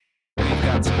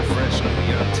got some fresh new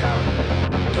young talent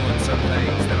doing some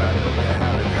things that I know you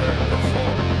haven't heard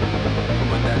before,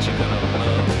 but that you're gonna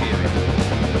love hearing.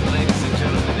 Ladies and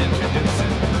gentlemen,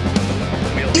 introducing.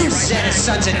 You set of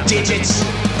sons of digits.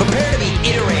 Prepare to be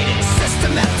iterated.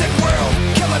 Systematic world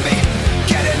killing me.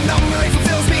 Getting numb really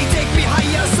fulfills me. Take me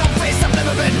higher, someplace I've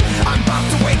never been. I'm about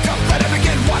to wake up, let it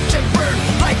begin. Watch it burn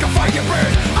like a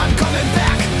firebird. I'm coming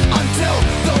back until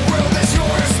the world is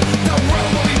yours. The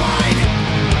world will be mine.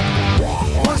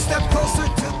 One step closer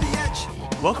to the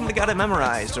edge. Welcome to Got It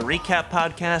Memorized, a recap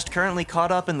podcast currently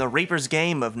caught up in the Reaper's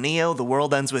game of Neo, The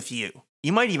World Ends With You.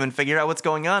 You might even figure out what's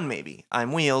going on, maybe.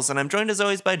 I'm Wheels, and I'm joined as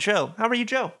always by Joe. How are you,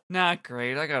 Joe? Not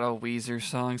great. I got a Weezer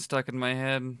song stuck in my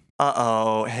head.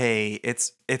 Uh-oh, hey,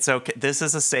 it's okay. This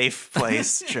is a safe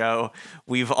place, Joe.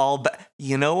 We've all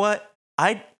you know what?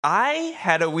 I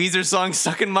had a Weezer song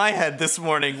stuck in my head this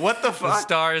morning. What the The fuck?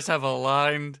 stars have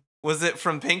aligned. Was it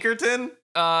from Pinkerton?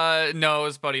 No, it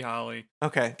was Buddy Holly.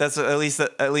 Okay, that's at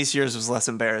least yours was less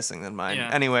embarrassing than mine. Yeah.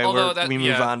 Anyway, Although we move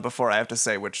yeah. on before I have to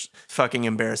say which fucking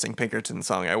embarrassing Pinkerton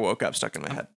song I woke up stuck in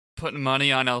my head. Putting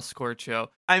money on El Scorcho.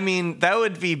 I mean, that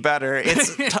would be better.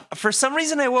 It's for some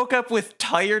reason I woke up with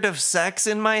 "Tired of Sex"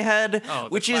 in my head, Oh, the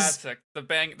which classic. The is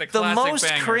classic the most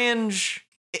banger. cringe.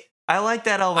 I like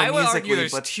that album I would musically, argue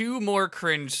there's but two more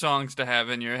cringe songs to have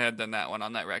in your head than that one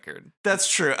on that record. that's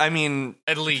true. I mean,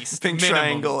 At least. Pink minimum.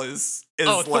 Triangle is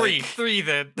Oh, like, three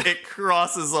then. It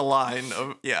crosses a line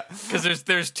of yeah. Because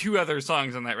there's two other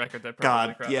songs on that record that probably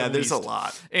God, cross yeah. at There's a least.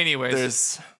 lot. Anyways.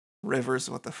 There's Rivers.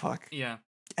 What the fuck? Yeah.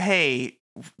 Hey,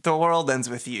 the world ends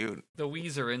with you. The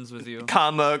Weezer ends with you.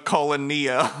 Comma colon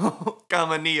Neo.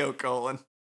 Comma Neo colon.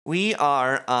 We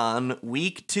are on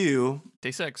week 2,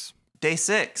 Day 6. day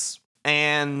 6.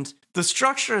 And the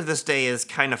structure of this day is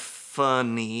kind of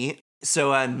funny.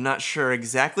 So I'm not sure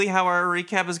exactly how our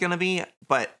recap is going to be,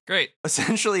 but Great.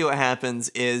 essentially what happens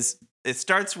is it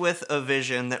starts with a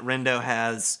vision that Rindo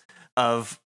has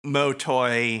of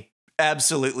Motoi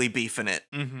absolutely beefing it.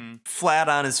 Mm-hmm. Flat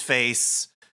on his face,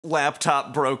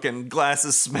 laptop broken,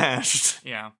 glasses smashed,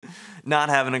 Yeah. not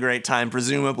having a great time,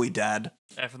 presumably dead.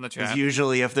 F in the 'Cause chat.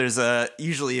 usually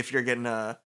if you're getting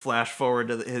a flash forward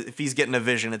to if he's getting a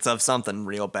vision, it's of something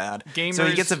real bad. So he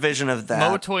Gamers, gets a vision of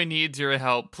that. Motoy needs your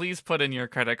help. Please put in your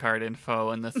credit card info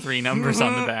and the 3 numbers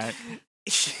on the back.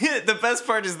 The best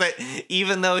part is that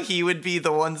even though he would be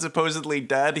the one supposedly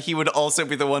dead, he would also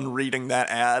be the one reading that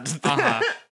ad. Uh-huh.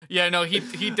 Yeah, no,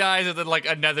 he dies and then like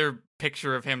another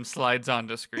picture of him slides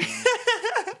onto screen.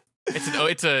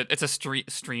 It's a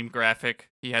stream graphic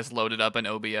he has loaded up in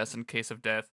OBS in case of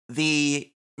death.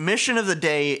 The mission of the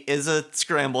day is a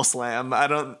scramble slam. I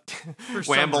don't For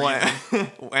some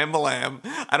Wambalam.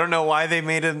 Wambalam. I don't know why they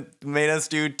made us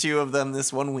do 2 of them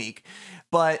this one week.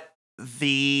 But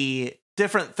the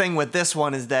different thing with this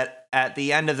one is that at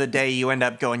the end of the day you end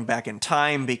up going back in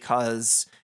time because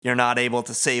you're not able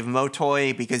to save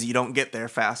Motoi because you don't get there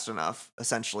fast enough,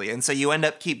 essentially. And so you end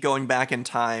up keep going back in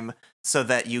time so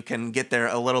that you can get there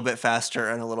a little bit faster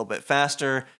and a little bit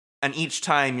faster. And each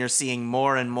time you're seeing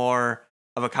more and more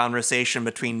of a conversation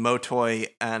between Motoi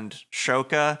and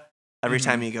Shoka every Mhm.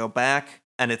 time you go back.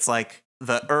 And it's like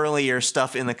the earlier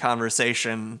stuff in the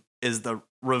conversation is the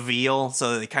reveal.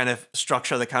 So they kind of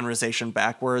structure the conversation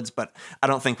backwards, but I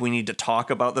don't think we need to talk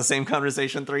about the same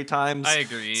conversation 3 times. I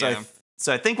agree. So Yeah.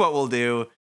 So I think what we'll do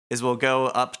is we'll go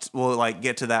up, we'll like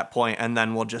get to that point, and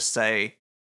then we'll just say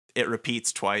it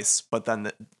repeats twice, but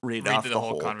then read off Read the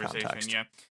whole conversation. context. Yeah.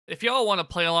 If y'all want to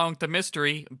play along with the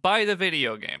mystery, buy the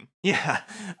video game. Yeah.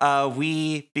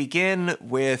 We begin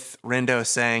with Rindo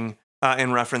saying,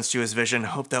 in reference to his vision,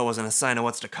 "Hope that wasn't a sign of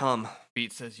what's to come.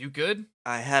 Beat says, "You good?"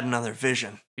 I had another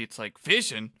vision." Beat's like,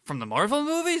 "Vision from the Marvel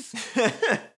movies?"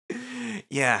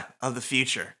 Yeah, of the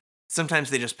future. Sometimes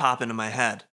they just pop into my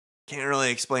head. Can't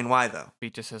really explain why, though.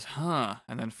 Beat just says, "Huh,"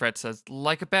 and then Fred says,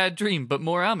 "Like a bad dream, but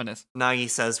more ominous." Nagi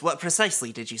says, "What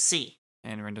precisely did you see?"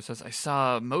 And Rindo says, "I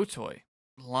saw Motoi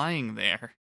lying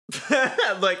there."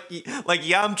 like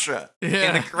Yamcha in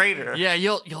Yeah. the crater. Yeah,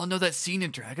 y'all know that scene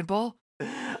in Dragon Ball?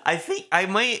 I think I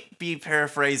might be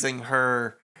paraphrasing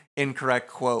her incorrect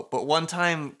quote, but one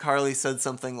time Carly said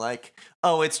something like,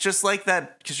 "Oh, it's just like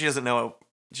that," because she doesn't know.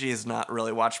 She has not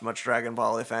really watched much Dragon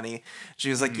Ball, if any. She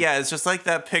was like, "Yeah, it's just like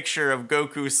that picture of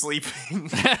Goku sleeping."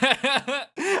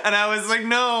 And I was like,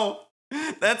 "No,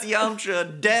 that's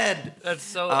Yamcha dead." That's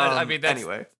so. I mean, that's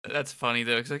anyway. that's funny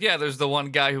though. It's like, yeah, there's the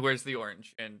one guy who wears the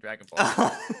orange in Dragon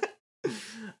Ball.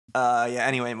 Yeah.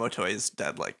 Anyway, Motoi is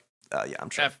dead, like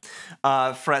Yamcha.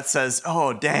 Fret says,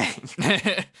 "Oh, dang."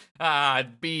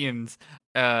 Beans.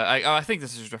 I think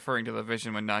this is referring to the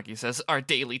vision when Nagi says, "Our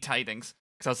daily tidings."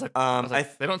 Because I was like, I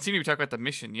they don't seem to be talking about the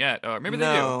mission yet. Or maybe they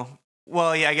do. no.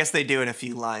 Well, yeah, I guess they do in a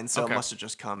few lines, so Okay. it must have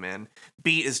just come in.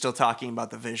 Beat is still talking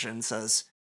about the vision, says,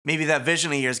 maybe that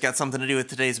vision of yours got something to do with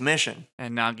today's mission.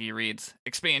 And Nagi reads,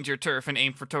 expand your turf and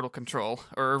aim for total control,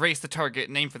 or erase the target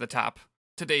and aim for the top.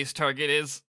 Today's target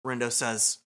is... Rindo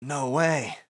says, no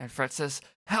way. And Fret says,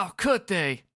 how could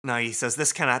they? Nagi says,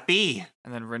 this cannot be.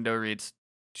 And then Rindo reads,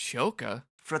 Shoka?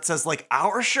 Fred says, like,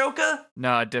 our Shoka?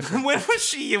 No, different. When was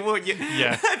she?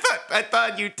 Yeah. I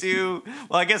thought you two.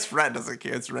 Well, I guess Fred doesn't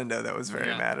care. It's Rindo that was very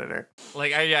Yeah. mad at her.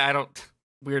 Like, I don't...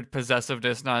 Weird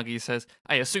possessiveness, Nagi says.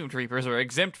 I assumed Reapers were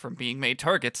exempt from being made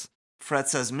targets. Fred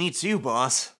says, me too,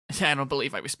 boss. I don't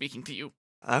believe I was speaking to you.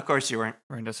 Of course you weren't.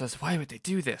 Rindo says, why would they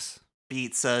do this?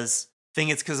 Beat says,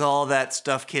 think it's because all that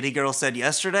stuff Kitty Girl said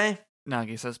yesterday?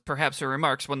 Nagi says, perhaps her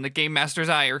remarks won the Game Master's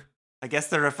ire. I guess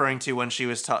they're referring to when she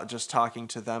was just talking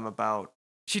to them about.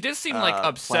 She did seem like playing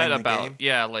upset the about, game?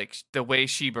 yeah, like the way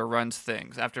Sheba runs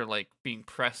things after like being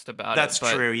pressed about That's it.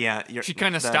 But true, yeah. she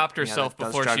kinda stopped herself that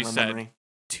does before jog she my said- memory.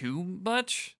 Too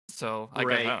much? So I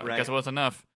Right, guess it was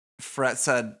enough. Fret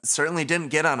said, certainly didn't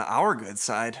get on our good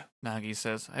side. Nagi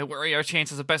says, I worry our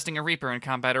chances of besting a Reaper in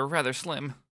combat are rather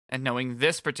slim. And knowing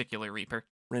this particular Reaper.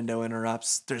 Rindo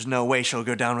interrupts, there's no way she'll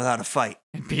go down without a fight.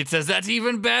 And Pete says, that's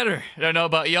even better. I don't know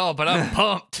about y'all, but I'm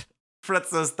pumped. Fret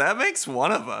says, that makes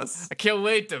one of us. I can't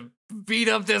wait to beat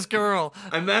up this girl.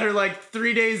 I met her like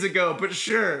 3 days ago, but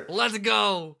sure. Let's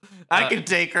go. I can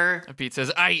take her. Pete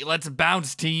says, aight, let's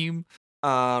bounce, team.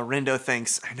 Rindo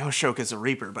thinks, I know Shoka's a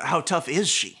Reaper, but how tough is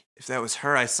she? If that was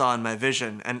her I saw in my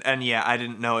vision, and yeah, I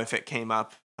didn't know if it came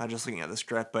up. I'm just looking at the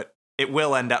script, but it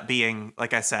will end up being,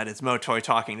 like I said, it's Motoi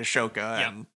talking to Shoka,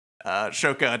 Yep. and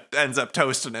Shoka ends up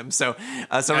toasting him. So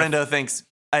Rindo thinks,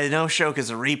 I know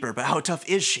Shoka's a Reaper, but how tough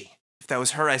is she? If that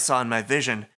was her I saw in my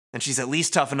vision, then she's at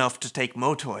least tough enough to take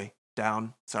Motoi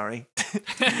down. Sorry.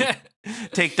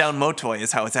 Take down Motoi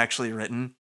is how it's actually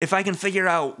written. If I can figure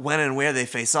out when and where they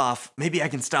face off, maybe I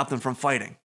can stop them from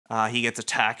fighting. He gets a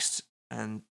text,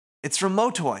 and it's from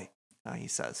Motoi, he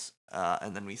says.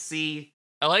 And then we see...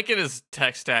 I like it as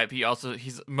text app. He's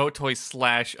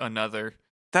Motoi / another.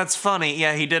 That's funny.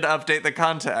 Yeah, he did update the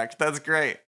contact. That's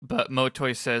great. But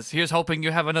Motoi says, here's hoping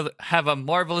you have a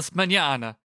marvelous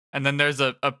mañana. And then there's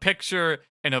a picture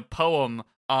and a poem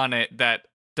on it that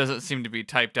doesn't seem to be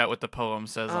typed out what the poem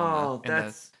says on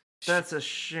the... that's a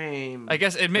shame. I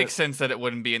guess it makes sense that it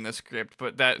wouldn't be in the script,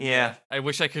 but Yeah. I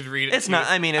wish I could read it. It's not.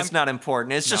 I mean, it's not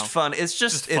important. It's just No. fun. It's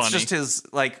just funny. his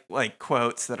like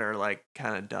quotes that are like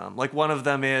kind of dumb. Like one of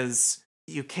them is,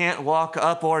 "You can't walk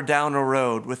up or down a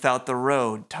road without the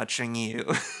road touching you."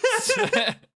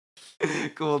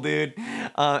 Cool, dude.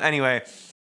 Anyway,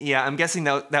 yeah, I'm guessing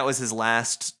that was his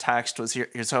last text. Was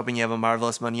here's hoping you have a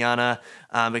marvelous mañana,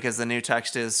 because the new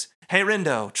text is, "Hey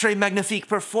Rindo, très magnifique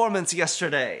performance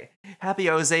yesterday. Happy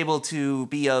I was able to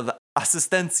be of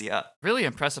asistencia." Really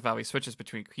impressive how he switches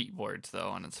between keyboards, though,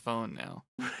 on his phone now.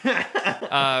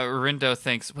 Rindo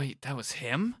thinks, wait, that was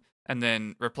him? And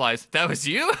then replies, that was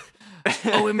you?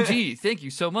 OMG, thank you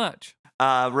so much.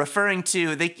 Referring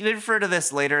to, they refer to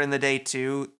this later in the day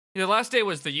too. The last day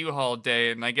was the U-Haul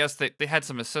day, and I guess they had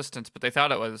some assistance, but they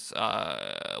thought it was,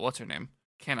 what's her name?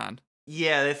 Canon.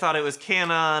 Yeah, they thought it was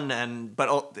Canon,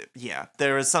 but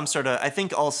there was some sort of, I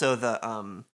think also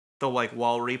the like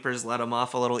Wall Reapers let him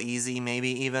off a little easy, maybe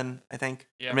even, I think.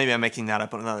 Yeah. Or maybe I'm making that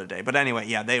up on another day. But anyway,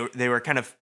 yeah, they were kind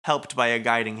of helped by a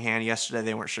guiding hand yesterday.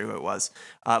 They weren't sure who it was.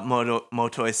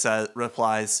 Motoi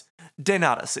replies, "De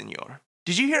nada, senor.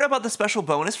 Did you hear about the special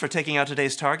bonus for taking out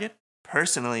today's target?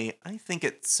 Personally, I think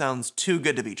it sounds too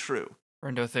good to be true."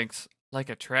 Rindo thinks, like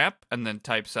a trap, and then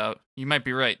types out, you might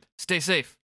be right. Stay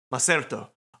safe. Macerto,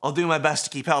 I'll do my best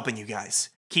to keep helping you guys.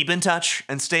 Keep in touch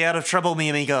and stay out of trouble, mi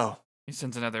amigo. He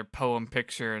sends another poem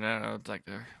picture, and I don't know, it's like,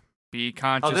 be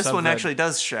conscious Oh, this of one the- actually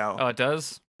does show. Oh, it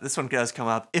does? This one does come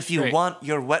up. If you Great. want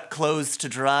your wet clothes to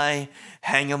dry,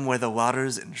 hang 'em where the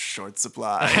water's in short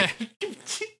supply.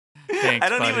 Thanks, I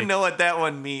don't buddy. even know what that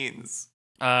one means.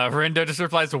 Rindo just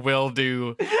replies, will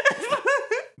do.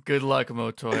 Good luck,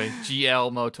 Motoi.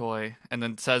 GL Motoi. And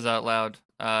then says out loud,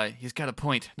 he's got a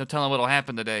point. No telling what'll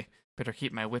happen today. Better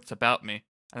keep my wits about me.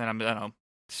 And then I don't know.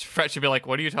 Fred should be like,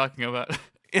 what are you talking about?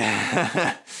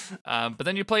 But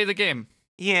then you play the game.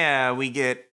 Yeah, we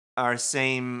get our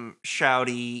same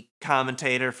shouty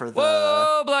commentator for the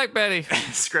Whoa, Black Betty.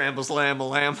 Scrambles Lamb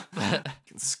Lamb.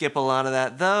 Can skip a lot of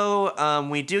that though.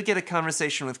 We do get a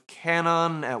conversation with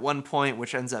Canon at one point,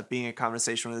 which ends up being a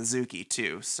conversation with Azuki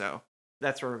too. So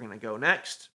that's where we're gonna go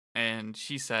next. And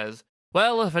she says,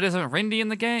 well, if it isn't Rindy and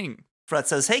the gang. Fred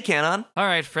says, "Hey Canon, All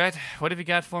right, Fred, what have you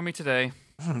got for me today?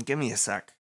 give me a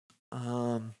sec.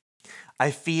 I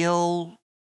feel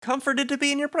comforted to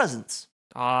be in your presence.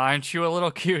 Aw, aren't you a little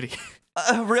cutie?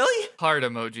 Really? Heart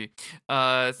emoji.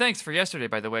 Thanks for yesterday,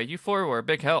 by the way. You four were a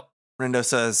big help. Rindo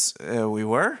says, we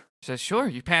were? She says, sure,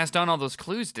 you passed on all those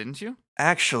clues, didn't you?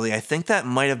 Actually, I think that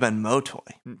might have been Motoy.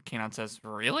 Kanon says,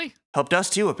 really? Helped us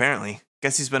too, apparently.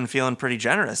 Guess he's been feeling pretty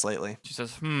generous lately. She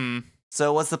says,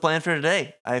 So what's the plan for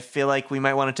today? I feel like we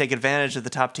might want to take advantage of the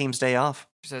top team's day off.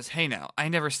 She says, hey now, I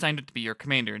never signed up to be your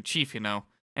commander-in-chief, you know.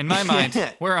 In my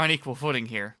mind, we're on equal footing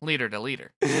here, leader to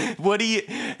leader. What do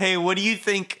you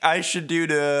think I should do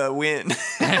to win?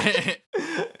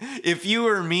 If you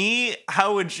were me,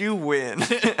 how would you win?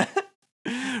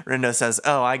 Rindo says,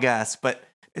 oh, I guess, but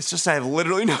it's just I have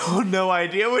literally no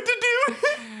idea what to do.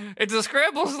 It's a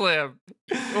scramble slam.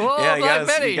 Whoa, Yeah, Black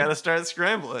Betty. you gotta start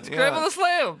scrambling. Scramble the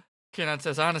slam. Kanon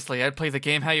says, honestly, I'd play the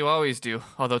game how you always do,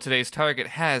 although today's target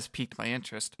has piqued my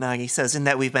interest. Nagi says, in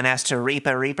that we've been asked to reap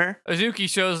a reaper. Azuki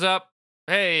shows up.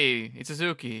 Hey, it's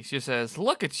Azuki. She says,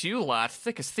 look at you lot,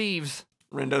 thick as thieves.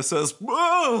 Rindo says,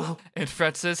 whoa! And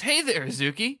Fred says, hey there,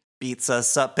 Azuki. Beats us,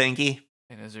 sup, Pinky?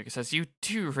 And Azuki says, you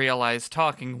do realize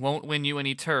talking won't win you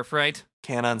any turf, right?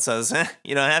 Kanon says,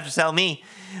 you don't have to tell me.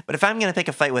 But if I'm gonna pick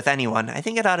a fight with anyone, I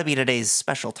think it ought to be today's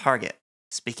special target.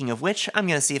 Speaking of which, I'm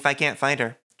gonna see if I can't find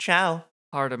her. Ciao.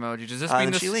 Heart emoji. Does this Then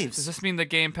mean she leaves. Does this mean the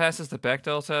game passes the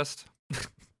Bechdel test?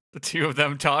 The two of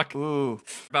them talk Ooh.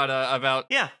 about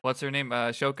Yeah. what's her name?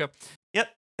 Shoka. Yep.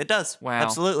 It does. Wow.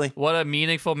 Absolutely. What a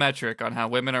meaningful metric on how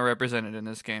women are represented in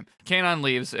this game. Kanon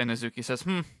leaves and Azuki says,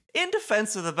 In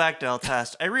defense of the Bechdel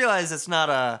test, I realize it's not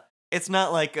like it's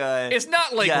not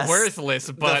like yes, worthless,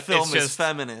 but the film it's just is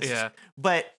feminist. Yeah.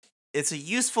 But it's a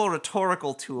useful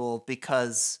rhetorical tool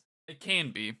because It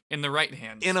can be in the right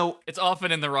hands. It's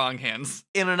often in the wrong hands.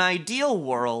 in an ideal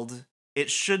world, it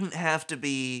shouldn't have to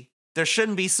be. There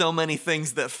shouldn't be so many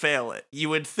things that fail it. You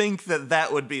would think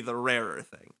that would be the rarer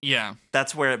thing. Yeah.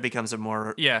 That's where it becomes a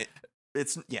more. Yeah.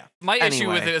 It's yeah. My issue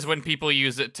with Anyway. it is when people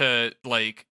use it to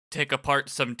like take apart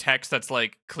some text that's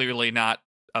like clearly not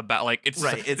about like it's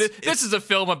Right, this is a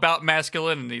film about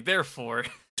masculinity, therefore.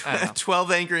 I don't know.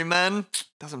 12 Angry Men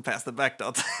doesn't pass the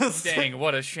Bechdel test. Dang,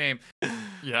 what a shame.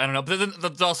 Yeah, I don't know. But then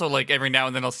there's also like every now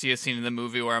and then I'll see a scene in the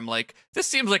movie where I'm like, this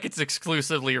seems like it's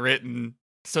exclusively written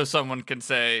so someone can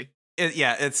say.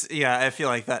 I feel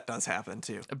like that does happen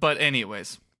too. But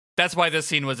anyways, that's why this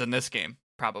scene was in this game,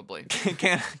 probably.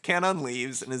 Kanon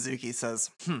leaves and Azuki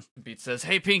says, Beat says,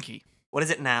 hey Pinky, what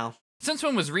is it now? since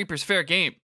when was Reaper's fair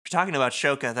game? If you're talking about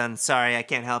Shoka, then sorry, I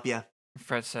can't help you.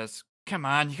 Fred says, come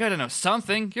on, you gotta know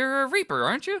something. You're a Reaper,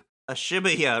 aren't you? A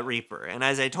Shibuya Reaper, and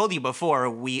as I told you before,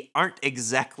 we aren't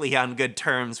exactly on good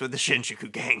terms with the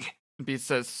Shinjuku gang. Beat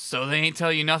says, so they ain't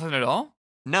tell you nothing at all?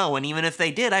 No, and even if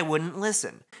they did, I wouldn't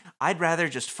listen. I'd rather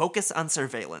just focus on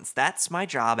surveillance. That's my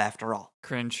job after all.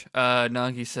 Cringe.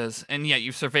 Nagi says, and yet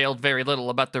you've surveilled very little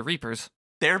about the Reapers.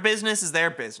 Their business is their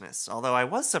business, although I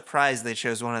was surprised they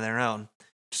chose one of their own.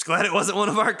 Just glad it wasn't one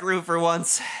of our crew for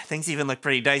once. Things even looked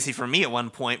pretty dicey for me at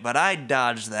one point, but I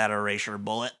dodged that erasure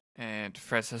bullet. And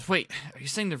Fred says, wait, are you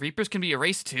saying the Reapers can be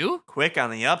erased too? Quick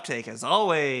on the uptake as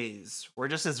always. We're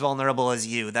just as vulnerable as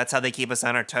you. That's how they keep us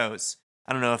on our toes.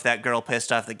 I don't know if that girl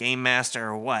pissed off the game master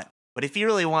or what, but if you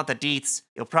really want the deets,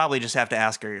 you'll probably just have to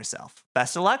ask her yourself.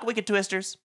 Best of luck, Wicked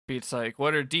Twisters. Beat's like,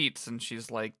 what are deets? And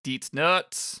she's like, deets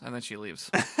nuts. And then she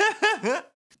leaves.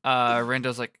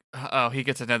 Rendo's like, oh, he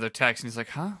gets another text and he's like,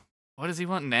 huh? What does he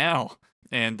want now?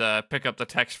 And pick up the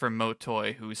text from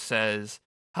Motoy, who says,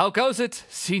 how goes it,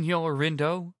 Senor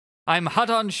Rindo? I'm hot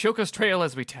on Shoka's trail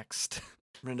as we text.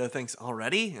 Rindo thinks,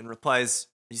 already? And replies,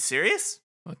 are you serious?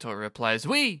 Motoy replies,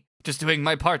 we, just doing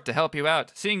my part to help you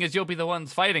out, seeing as you'll be the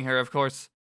ones fighting her, of course.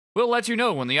 We'll let you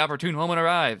know when the opportune moment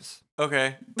arrives.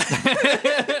 Okay.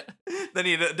 Then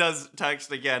he does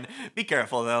text again. Be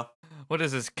careful, though. What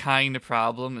is this kind of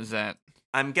problem? Is that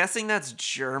I'm guessing that's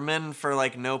German for,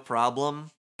 like, no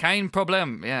problem. kein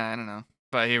Problem? Yeah, I don't know.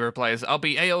 But he replies, I'll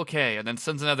be A-okay, and then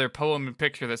sends another poem and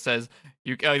picture that says,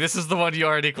 this is the one you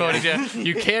already quoted, yeah.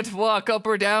 You can't walk up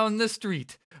or down the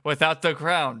street without the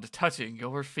ground touching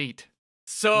your feet.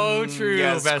 So true,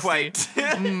 yes, bestie. quite.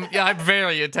 Yeah, I'm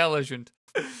very intelligent.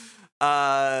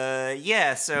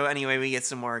 Yeah, so anyway, we get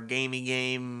some more gamey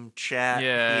game chat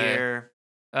here.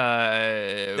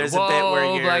 There's a bit where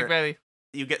you're- Black Betty.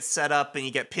 You get set up and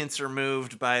you get pincer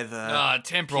moved by the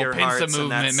Temporal pure pincer hearts, and movement,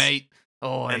 that's- mate.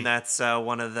 Oh, and that's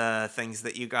one of the things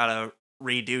that you gotta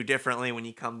redo differently when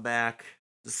you come back.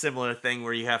 The similar thing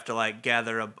where you have to like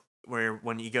gather where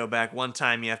when you go back one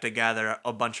time you have to gather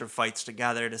a bunch of fights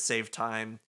together to save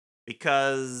time.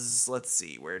 Because let's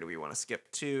see, where do we want to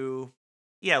skip to?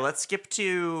 Yeah, let's skip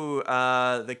to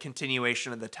the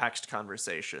continuation of the text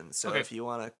conversation. So Okay. if you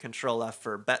want to control F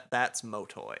for bet that's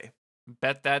Motoy.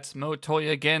 Bet that's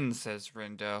Motoy again, says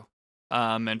Rindo.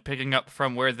 And picking up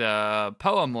from where the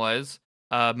poem was,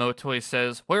 Motoy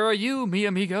says, "Where are you, mi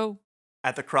amigo?"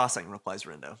 At the crossing, replies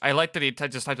Rindo. I like that he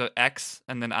just typed out X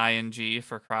and then ing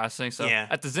for crossing. So Yeah.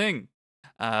 at the zing.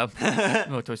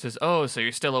 Motoy says, "Oh, so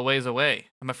you're still a ways away.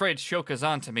 I'm afraid Shoka's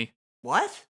on to me."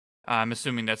 What? I'm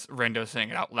assuming that's Rindo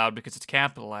saying it out loud because it's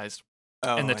capitalized.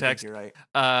 Oh, In the I think text. you're right.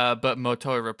 But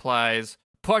Motoy replies,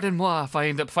 "Pardon moi if I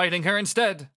end up fighting her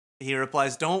instead. He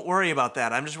replies, don't worry about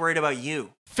that. I'm just worried about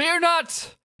you. Fear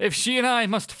not! If she and I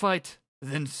must fight,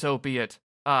 then so be it.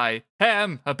 I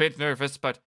am a bit nervous,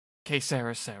 but que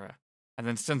sera sera." And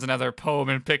then sends another poem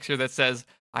and picture that says,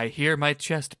 "I hear my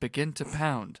chest begin to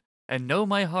pound, and know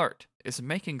my heart is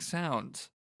making sounds."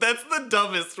 That's the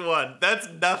dumbest one. That's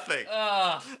nothing.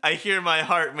 I hear my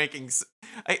heart making.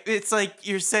 It's like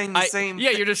you're saying the same.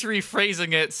 Yeah, you're just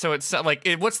rephrasing it so it's like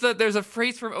there's a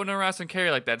phrase from Onorasu and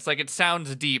Carrie like that. It's like it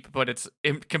sounds deep, but it's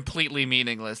completely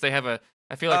meaningless. They have I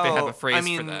feel like they have a phrase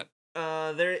for that.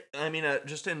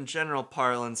 Just in general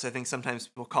parlance, I think sometimes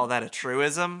people call that a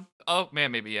truism. Oh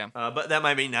man, maybe yeah. But that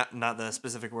might be not the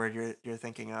specific word you're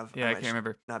thinking of. Yeah, I might can't just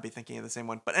remember. Not be thinking of the same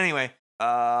one. But anyway,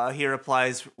 he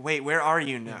replies, "Wait, where are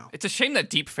you now?" It's a shame that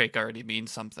deepfake already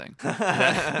means something.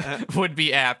 That would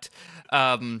be apt.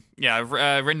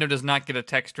 Rindo does not get a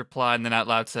text reply and then out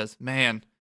loud says, "Man,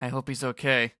 I hope he's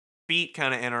okay." Beat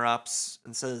kind of interrupts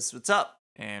and says, "What's up?"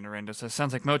 And Rindo says,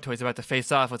 "Sounds like Motoy's about to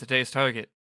face off with today's target.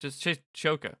 Just chase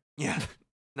Shoka." Yeah.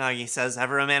 Nagi says,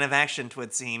 "Ever a man of action,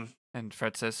 'twould seem." And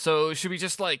Fred says, "So should we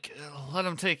just let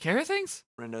him take care of things?"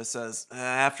 Rindo says,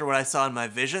 "After what I saw in my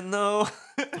vision, though,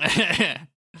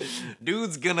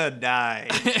 dude's gonna die."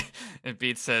 And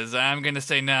Beat says, "I'm gonna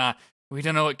say nah. We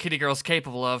don't know what Kitty Girl's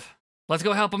capable of. Let's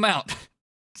go help him out."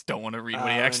 Just don't want to read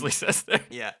what he actually says there.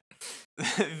 Yeah.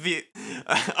 The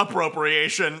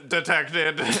appropriation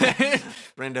detected.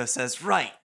 Rindo says,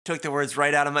 "Right. Took the words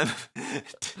right out of my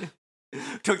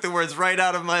took the words right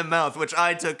out of my mouth, which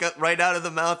I took right out of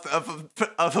the mouth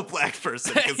of a black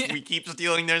person because we keep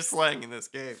stealing their slang in this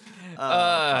game."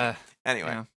 Anyway,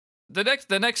 Yeah.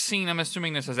 The next scene, I'm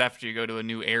assuming this is after you go to a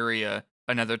new area.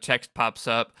 Another text pops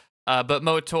up, but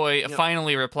Motoy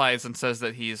finally replies and says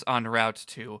that he's en route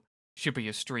to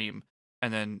Shibuya Stream,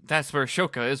 and then that's where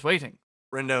Shoka is waiting.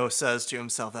 Rindo says to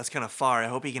himself, "That's kind of far. I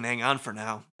hope he can hang on for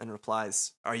now," and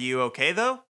replies, "Are you okay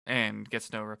though?" And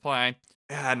gets no reply.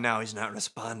 And now he's not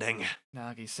responding.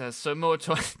 Nagi says, "So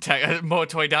Motoy,"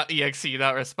 Motoy.exe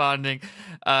not responding.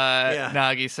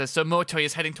 Nagi says, "So Motoy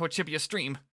is heading toward Shibuya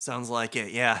Stream." Sounds like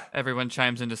it, yeah. Everyone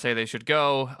chimes in to say they should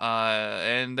go,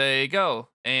 and they go,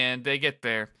 and they get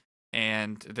there,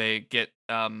 and they get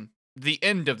the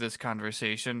end of this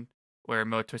conversation where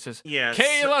Motoy says, Yeah.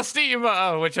 "Que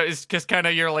lastima," which is just kind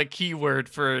of your keyword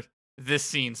for this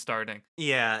scene starting.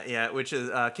 Yeah, which is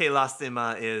que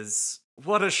lastima is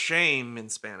what a shame in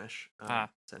Spanish,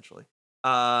 essentially. So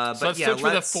But let's yeah, search for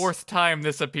the fourth time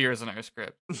this appears in our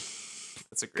script.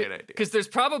 That's a great idea. Because there's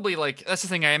probably that's the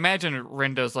thing. I imagine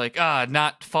Rendo's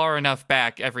not far enough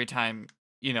back every time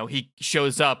he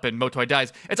shows up and Motoy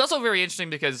dies. It's also very interesting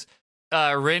because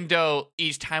Rindo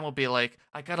each time will be like,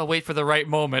 "I gotta wait for the right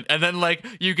moment," and then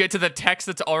you get to the text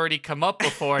that's already come up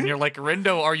before, and you're like,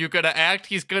 "Rindo, are you gonna act?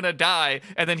 He's gonna die,"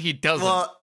 and then he doesn't.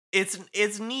 Well,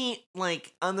 it's neat.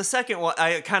 On the second one,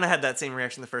 I kind of had that same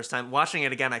reaction the first time. Watching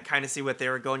it again, I kind of see what they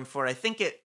were going for. I think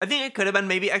it could have been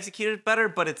maybe executed better,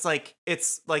 but it's like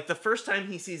the first time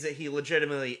he sees it, he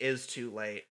legitimately is too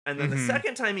late, and then the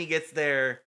second time he gets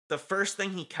there, the first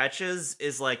thing he catches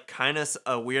is kind of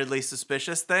a weirdly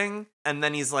suspicious thing, and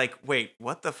then he's like, "Wait,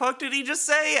 what the fuck did he just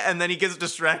say?" And then he gets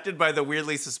distracted by the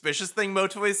weirdly suspicious thing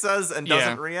Motoy says and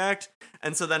doesn't react.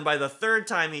 And so then by the third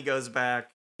time he goes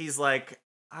back, he's like,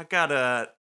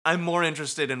 I'm more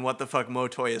interested in what the fuck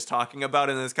Motoy is talking about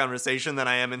in this conversation than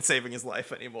I am in saving his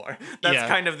life anymore. That's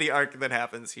kind of the arc that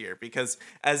happens here, because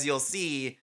as you'll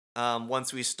see,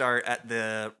 once we start at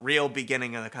the real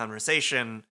beginning of the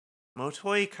conversation,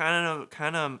 Motoy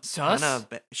kind of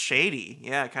shady.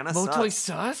 Yeah, kind of Motoy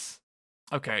sus. sus?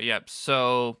 Okay, yep.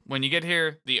 So when you get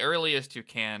here, the earliest you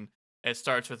can, it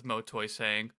starts with Motoy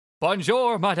saying,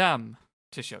 "Bonjour, madame,"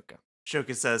 to Shoka.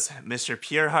 Shoka says, "Mr.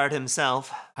 Pureheart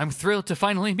himself." "I'm thrilled to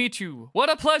finally meet you. What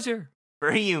a pleasure."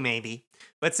 "For you, maybe.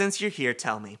 But since you're here,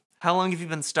 tell me, how long have you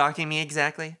been stalking me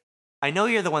exactly? I know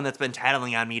you're the one that's been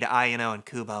tattling on me to Ayano and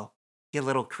Kubo. You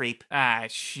little creep." "Ah,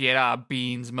 shit,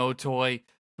 beans, Motoy."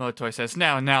 Motoy says,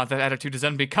 Now, that attitude is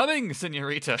unbecoming,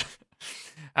 senorita."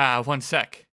 One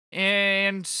sec.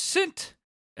 And Sint,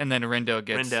 And then Rindo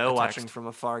gets Rindo, a watching text. from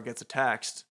afar, gets a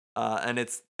text, and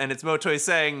it's Motoi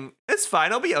saying, "It's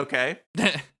fine, I'll be okay,"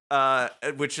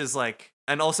 which is like,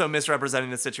 and also misrepresenting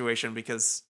the situation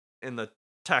because in the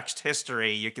text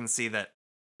history you can see that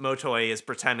Motoi is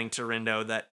pretending to Rindo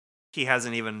that he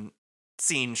hasn't even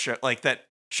seen that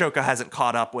Shoka hasn't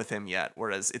caught up with him yet,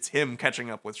 whereas it's him catching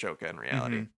up with Shoka in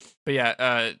reality. Mhm. But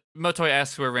yeah, Motoi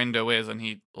asks where Rindo is, and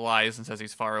he lies and says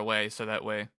he's far away, so that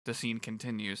way the scene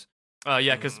continues.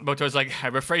 Yeah, because Motoi's like,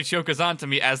 I'm afraid Shoka's onto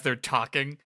me as they're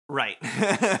talking. Right.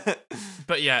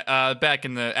 But yeah, back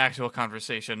in the actual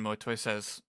conversation, Motoi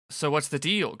says, so what's the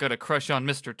deal? Got a crush on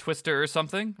Mr. Twister or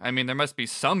something? I mean, there must be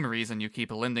some reason you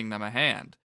keep lending them a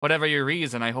hand. Whatever your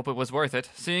reason, I hope it was worth it,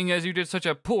 seeing as you did such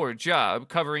a poor job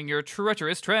covering your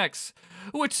treacherous tracks,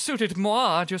 which suited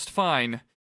moi just fine.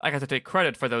 I got to take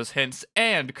credit for those hints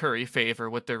and curry favor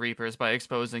with the Reapers by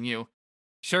exposing you.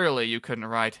 Surely you couldn't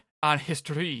write on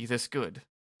history this good.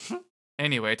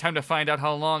 Anyway, time to find out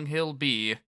how long he'll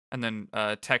be. And then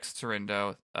texts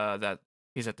Rindo that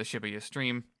he's at the Shibuya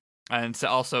stream. And so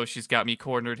also, she's got me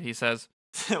cornered, he says.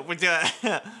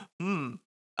 Shoka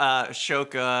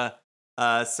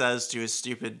says to his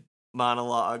stupid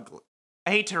monologue,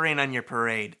 I hate to rain on your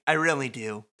parade. I really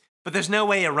do. But there's no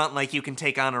way a runt like you can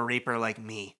take on a Reaper like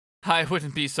me. I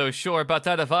wouldn't be so sure about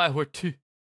that if I were to.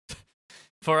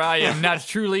 For I am not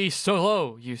truly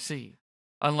solo, you see.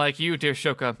 Unlike you, dear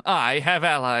Shoka, I have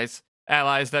allies.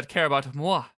 Allies that care about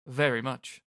moi very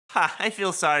much. Ha, I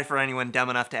feel sorry for anyone dumb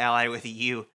enough to ally with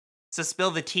you. So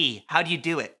spill the tea. How'd you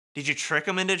do it? Did you trick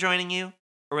them into joining you?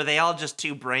 Or were they all just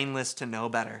too brainless to know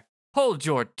better? Hold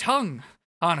your tongue.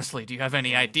 Honestly, do you have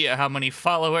any idea how many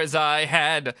followers I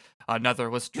had? Another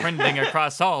was trending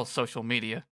across all social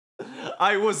media.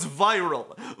 I was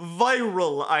viral.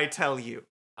 Viral, I tell you.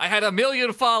 I had 1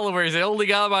 million followers and only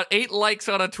got about 8 likes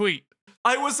on a tweet.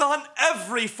 I was on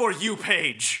every For You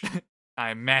page.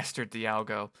 I mastered the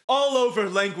algo. All over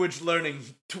language learning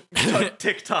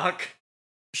TikTok.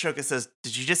 Shoka says,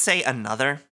 did you just say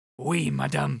another? Oui,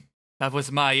 madame. That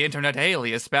was my internet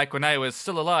alias back when I was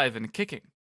still alive and kicking.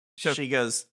 She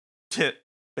goes, tit,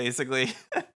 basically.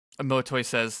 Motoi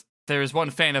says, there is one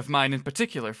fan of mine in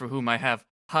particular for whom I have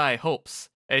high hopes.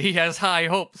 And he has high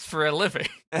hopes for a living.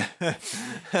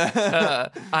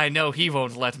 I know he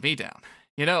won't let me down.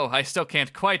 You know, I still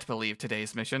can't quite believe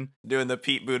today's mission. Doing the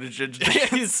Pete Buttigieg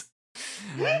dance.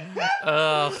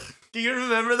 Ugh. Do you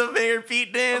remember the Mayor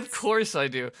Pete dance? Of course I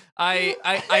do.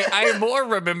 I more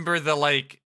remember the,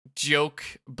 like, joke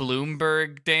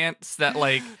Bloomberg dance that,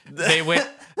 like, they went...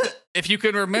 If you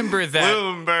can remember that...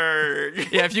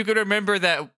 Bloomberg. Yeah, if you can remember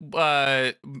that,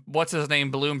 what's his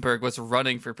name, Bloomberg, was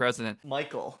running for president.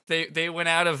 Michael. They went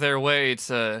out of their way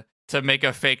to make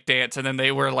a fake dance, and then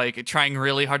they were, like, trying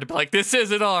really hard to be like, this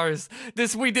isn't ours.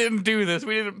 We didn't do this.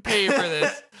 We didn't pay for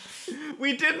this.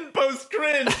 We didn't post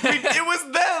cringe. It was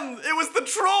them. It was the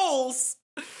trolls.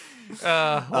 What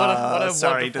a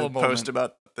sorry wonderful to moment. post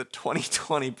about the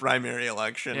 2020 primary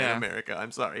election in America.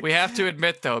 I'm sorry. We have to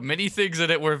admit, though, many things in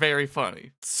it were very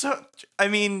funny. So, I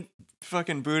mean,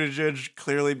 fucking Buttigieg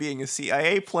clearly being a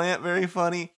CIA plant, very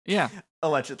funny. Yeah.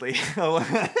 Allegedly.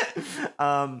 Motoi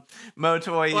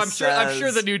Well, says... I'm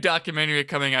sure the new documentary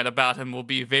coming out about him will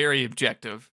be very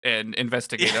objective and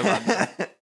investigative.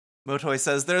 Motoi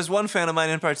says, there's one fan of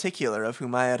mine in particular of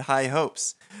whom I had high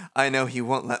hopes. I know he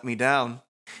won't let me down.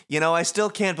 You know, I still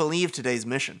can't believe today's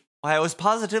mission. I was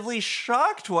positively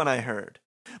shocked when I heard.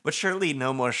 But surely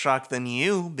no more shocked than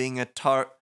you being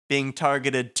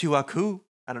targeted to Aku.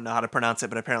 I don't know how to pronounce it,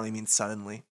 but apparently it means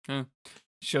suddenly.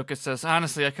 Shoka says,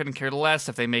 honestly, I couldn't care less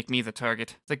if they make me the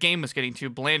target. The game was getting too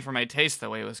bland for my taste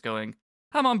the way it was going.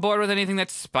 I'm on board with anything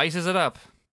that spices it up.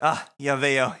 Ah,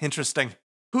 Yaveo, interesting.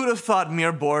 Who'd have thought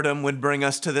mere boredom would bring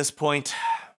us to this point?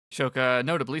 Shoka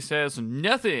notably says,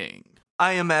 nothing.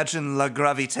 I imagine la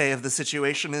gravité of the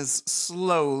situation is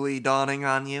slowly dawning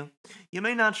on you. You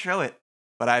may not show it,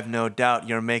 but I've no doubt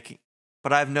you're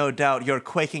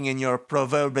quaking in your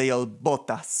proverbial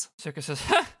botas. Shoka says,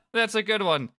 ha, that's a good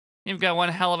one. You've got one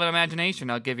hell of an imagination,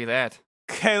 I'll give you that.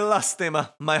 Que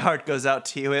lástima. My heart goes out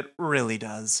to you, it really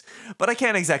does. But I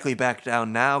can't exactly back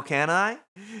down now, can I?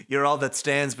 You're all that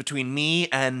stands between me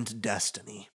and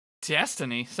destiny.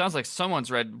 Destiny? Sounds like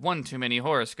someone's read one too many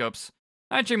horoscopes.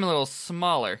 I dream a little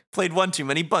smaller. Played one too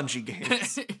many Bungie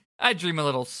games. I'd dream a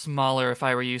little smaller if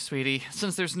I were you, sweetie,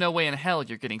 since there's no way in hell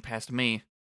you're getting past me.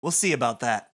 We'll see about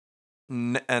that.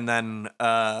 And then,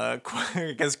 I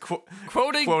guess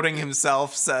quoting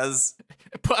himself says...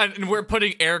 And we're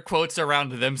putting air quotes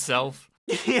around themselves.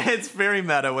 Yeah, it's very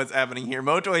meta what's happening here.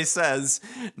 Motoi says,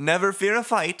 never fear a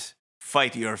fight.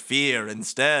 fight your fear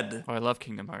instead. Oh, I love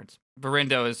Kingdom Hearts. But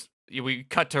Rindo is. We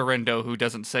cut to Rindo, who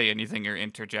doesn't say anything or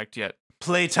interject yet.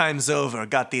 Playtime's over,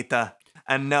 gatita.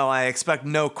 And no, I expect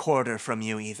no quarter from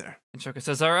you either. And Shoka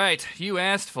says, all right, you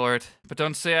asked for it, but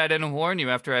don't say I didn't warn you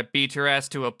after I beat your ass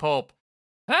to a pulp.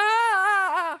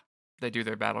 Ah! They do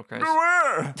their battle cries.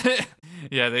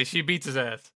 Yeah, she beats his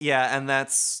ass. Yeah, and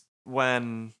that's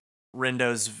when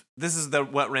this is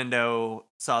what Rindo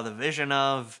saw the vision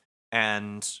of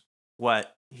and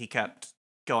what he kept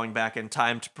going back in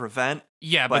time to prevent.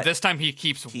 Yeah, but this time he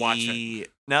keeps watching.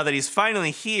 Now that he's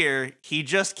finally here, he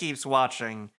just keeps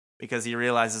watching because he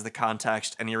realizes the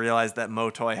context, and he realized that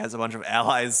Motoi has a bunch of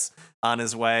allies on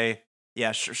his way.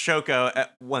 Yeah, Shoko,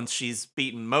 once she's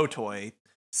beaten Motoi,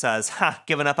 says, "Ha,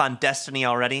 giving up on destiny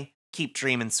already? Keep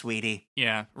dreaming, sweetie."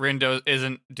 Yeah, Rindo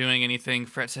isn't doing anything.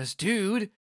 Fred says,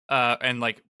 "Dude," and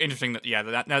like interesting that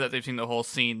now that they've seen the whole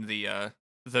scene, the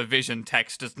vision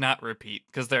text does not repeat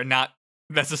because they're not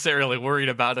necessarily worried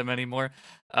about him anymore.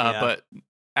 But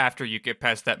after you get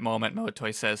past that moment,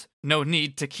 Motoi says, "No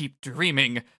need to keep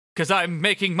dreaming, because I'm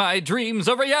making my dreams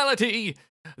a reality.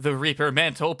 The Reaper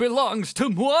mantle belongs to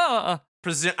moi."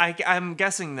 I'm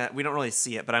guessing that we don't really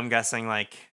see it, but I'm guessing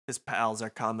like his pals are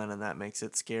coming, and that makes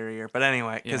it scarier. But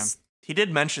anyway, because he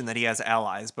did mention that he has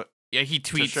allies, but yeah, he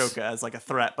tweets Shoka as like a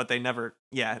threat, but they never.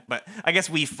 Yeah, but I guess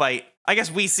we fight. I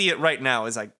guess we see it right now.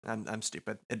 Is like I'm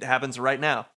stupid. It happens right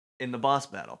now in the boss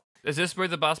battle. Is this where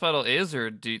the boss battle is,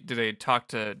 or do they talk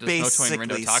to? Does Motoi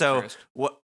and Rindo talk so first?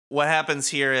 What happens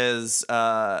here is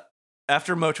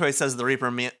after Motoi says the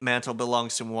Reaper mantle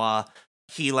belongs to moi,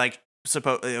 he like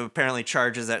apparently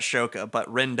charges at Shoka, but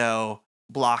Rindo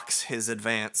blocks his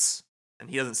advance, and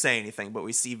he doesn't say anything, but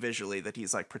we see visually that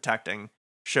he's like protecting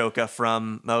Shoka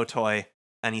from Motoi,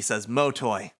 and he says,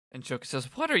 "Motoi." And Shoka says,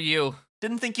 "What are you?"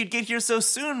 "Didn't think you'd get here so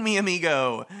soon, mi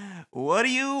amigo. What are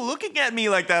you looking at me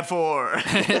like that for?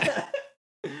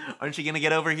 Aren't you gonna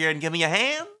get over here and give me a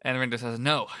hand?" And Rindo says,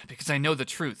 "No, because I know the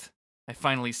truth. I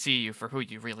finally see you for who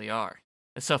you really are.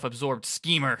 A self-absorbed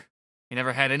schemer. You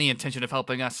never had any intention of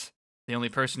helping us. The only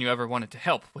person you ever wanted to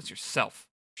help was yourself."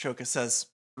 Shoka says,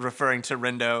 referring to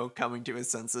Rindo coming to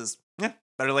his senses, "Yeah,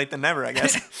 better late than never, I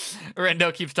guess."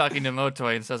 Rindo keeps talking to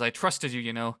Motoi and says, "I trusted you,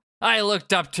 you know. I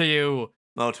looked up to you."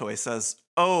 Motoi says,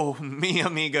 "Oh, mi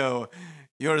amigo,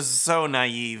 you're so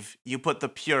naive. You put the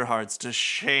pure hearts to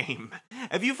shame.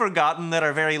 Have you forgotten that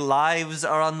our very lives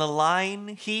are on the line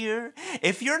here?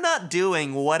 If you're not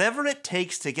doing whatever it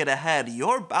takes to get ahead,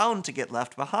 you're bound to get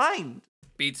left behind."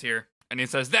 Beats here, and he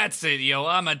says, "That's it, yo.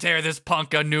 I'ma tear this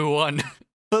punk a new one."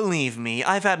 "Believe me,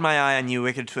 I've had my eye on you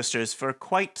wicked twisters for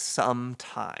quite some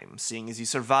time, seeing as you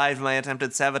survived my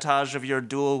attempted sabotage of your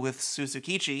duel with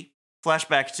Suzukichi."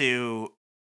 Flashback to,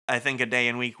 I think, a day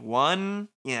in week 1,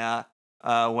 where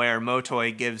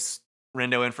Motoi gives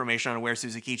Rindo information on where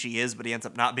Suzukichi is, but he ends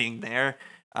up not being there.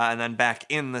 And then back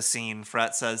in the scene,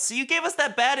 Fret says, "So you gave us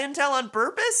that bad intel on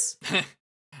purpose?"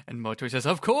 And Motoi says,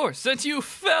 "Of course, and you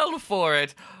fell for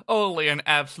it. Only an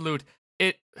absolute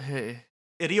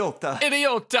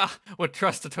idiota would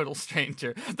trust a total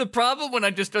stranger." The problem when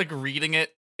I'm just like reading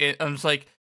it, I'm just like,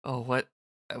 oh, what?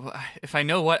 If I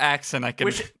know what accent I can...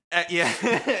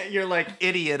 You're like,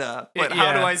 idiota. But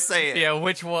how do I say it? Yeah,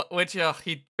 which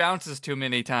he bounces too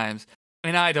many times.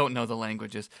 And I don't know the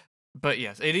languages. But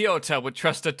yes, idiota would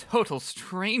trust a total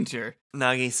stranger.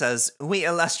 Nagi says, "We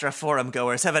Illustra forum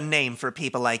goers have a name for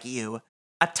people like you.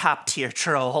 A top-tier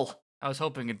troll." I was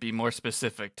hoping it'd be more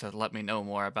specific to let me know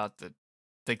more about the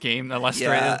game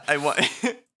Illustrated.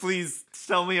 Yeah, please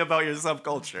tell me about your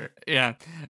subculture. Yeah.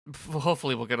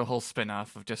 Hopefully we'll get a whole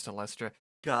spin-off of just Illustra.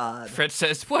 God. Fred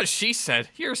says, "What she said,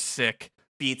 you're sick."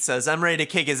 Beat says, "I'm ready to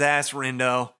kick his ass,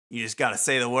 Rindo. You just gotta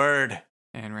say the word."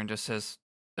 And Rindo says,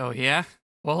 "Oh yeah?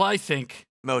 Well, I think..."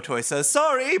 Motoi says,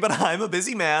 "Sorry, but I'm a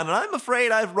busy man, and I'm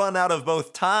afraid I've run out of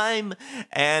both time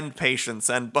and patience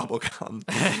and bubblegum."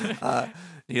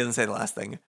 He doesn't say the last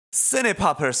thing.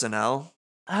 "Cinepa personnel,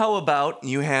 how about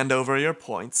you hand over your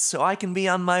points so I can be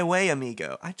on my way,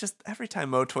 amigo?" Every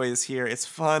time Motoi is here, it's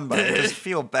fun, but I just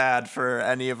feel bad for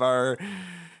any of our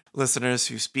listeners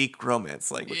who speak Romance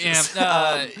languages.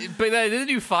 Yeah, but then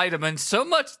you fight him, and so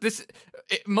much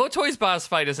Motoi's boss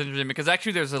fight is interesting because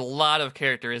actually there's a lot of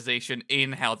characterization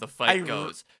in how the fight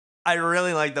goes. I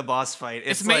really like the boss fight.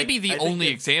 It's maybe the only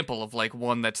example of like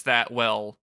one that's that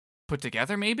well put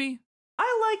together, maybe?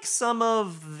 I like some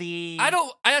of the... I'm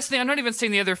not even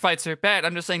saying the other fights are bad.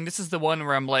 I'm just saying this is the one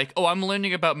where I'm like, oh, I'm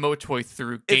learning about Motoi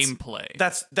through gameplay.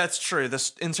 That's true.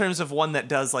 In terms of one that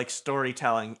does like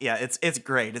storytelling, yeah, it's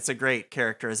great. It's a great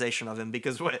characterization of him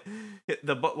because what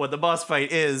the boss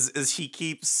fight is he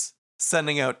keeps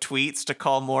sending out tweets to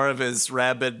call more of his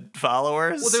rabid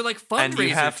followers. Well, they're like And you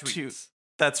fundraiser have tweets.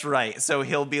 That's right. So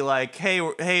he'll be like,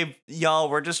 hey, y'all,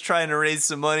 we're just trying to raise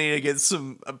some money to get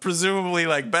some presumably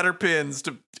like better pins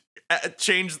to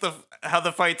change how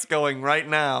the fight's going right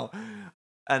now.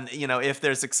 And, you know, if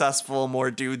they're successful,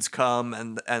 more dudes come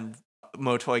and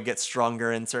Motoi gets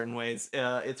stronger in certain ways.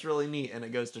 It's really neat, and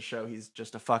it goes to show he's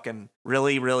just a fucking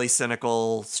really, really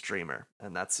cynical streamer.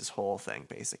 And that's his whole thing,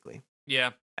 basically.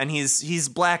 Yeah. And he's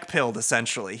black-pilled,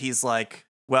 essentially. He's like,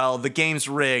 well, the game's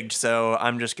rigged, so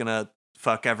I'm just gonna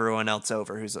fuck everyone else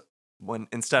over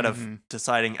instead of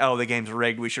deciding, oh, the game's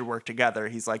rigged, we should work together.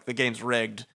 He's like, the game's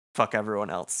rigged, fuck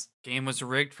everyone else. Game was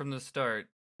rigged from the start,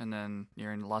 and then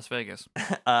you're in Las Vegas.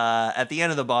 At the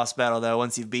end of the boss battle, though,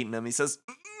 once you've beaten him, he says,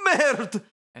 merde!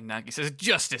 And Nagi says,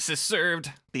 justice is served.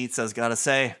 Beat says, gotta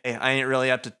say, hey, I ain't really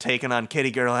up to taking on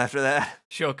Kitty Girl after that.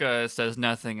 Shoka says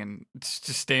nothing and just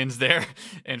stands there.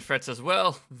 And Fred says,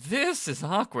 well, this is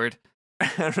awkward.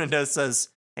 Rindo says,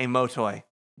 hey, Motoi.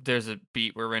 There's a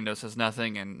beat where Rindo says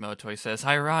nothing, and Motoi says,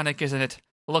 ironic, isn't it?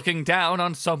 Looking down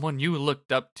on someone you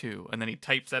looked up to. And then he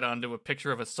types that onto a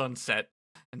picture of a sunset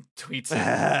and tweets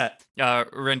it.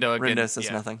 Rindo again. Rindo says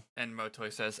nothing. And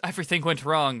Motoi says, everything went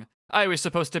wrong. I was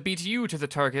supposed to beat you to the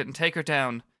target and take her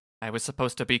down. I was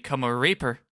supposed to become a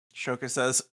Reaper. Shoka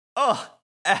says, oh,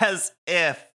 as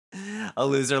if. A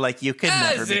loser like you could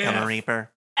never become a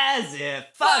Reaper. As if.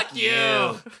 Fuck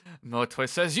you. Motoi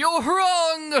says, you're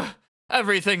wrong.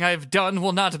 Everything I've done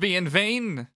will not be in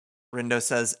vain. Rindo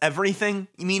says, everything?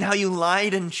 You mean how you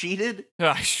lied and cheated?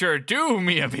 I sure do,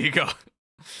 mi amigo.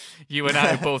 You and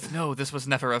I both know this was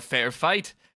never a fair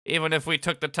fight. Even if we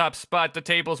took the top spot, the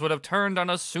tables would have turned on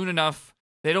us soon enough.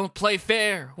 They don't play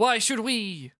fair. Why should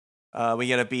we? We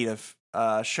get a beat of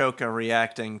Shoka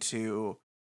reacting to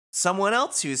someone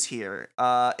else who's here.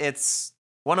 It's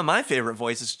one of my favorite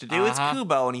voices to do. It's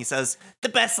Kubo, and he says, the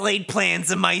best laid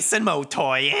plans of Mice and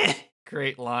Motoi.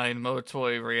 Great line.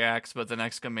 Motoi reacts with an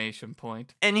exclamation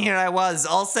point. And here I was,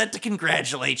 all set to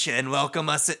congratulate you and welcome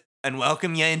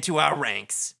you into our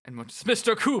ranks. And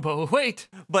Mr. Kubo, wait!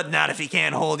 But not if you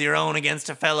can't hold your own against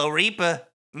a fellow Reaper.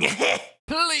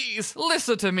 Please,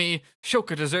 listen to me.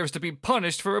 Shoka deserves to be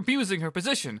punished for abusing her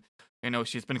position. I know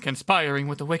she's been conspiring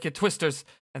with the Wicked Twisters,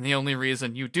 and the only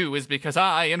reason you do is because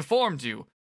I informed you.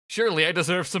 Surely I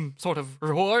deserve some sort of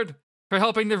reward for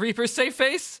helping the Reapers save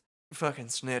face? Fucking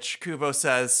snitch. Kubo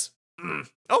says,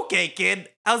 okay, kid.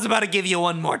 I was about to give you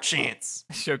one more chance.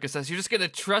 Shoka says, you're just gonna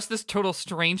trust this total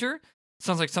stranger?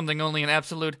 Sounds like something only an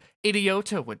absolute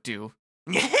idiota would do.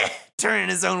 Turning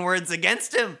his own words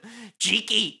against him.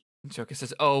 Cheeky. Shoka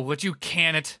says, oh, but you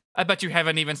can't. I bet you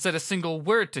haven't even said a single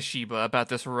word to Shiba about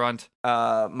this runt.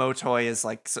 Motoi is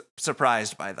like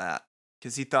surprised by that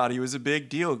because he thought he was a big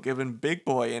deal giving big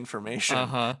boy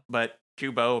information. But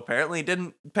Kubo apparently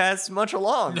didn't pass much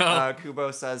along. No.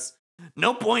 Kubo says,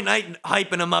 no point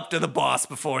hyping him up to the boss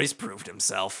before he's proved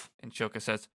himself. And Shoka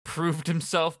says, proved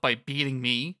himself by beating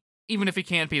me? Even if he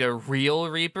can't beat a real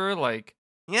Reaper, like...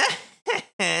 Yeah.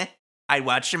 I'd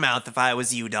watch your mouth if I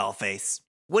was you, Dollface.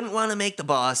 Wouldn't want to make the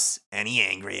boss any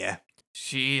angrier.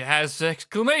 She has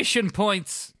exclamation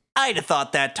points. I'd have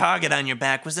thought that target on your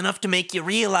back was enough to make you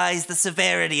realize the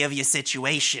severity of your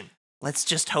situation. Let's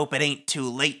just hope it ain't too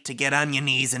late to get on your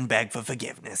knees and beg for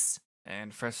forgiveness.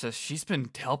 And Fred says, she's been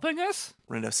helping us?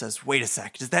 Rindo says, wait a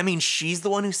sec, does that mean she's the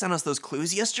one who sent us those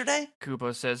clues yesterday?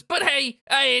 Kubo says, but hey,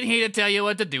 I ain't here to tell you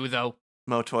what to do, though.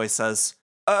 Motoi says,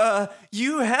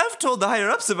 you have told the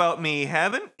higher-ups about me,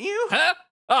 haven't you? Huh?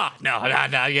 Oh, no,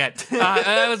 not yet.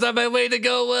 I was on my way to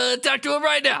go talk to him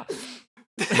right now.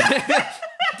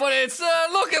 But it's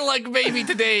looking like maybe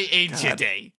today ain't your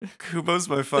day. Kubo's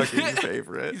my fucking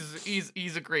favorite.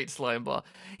 He's a great slime ball.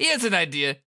 He has an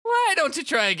idea. Why don't you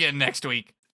try again next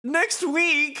week? Next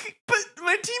week? But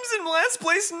my team's in last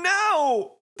place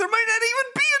now. There might not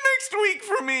even be a next week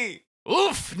for me.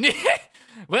 Oof.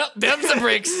 Well, them's the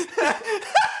breaks. He literally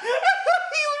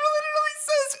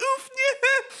says oof.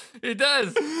 It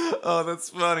does. Oh, that's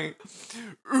funny.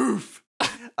 Oof.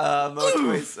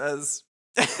 Motoi says...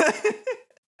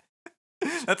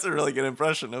 That's a really good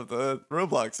impression of the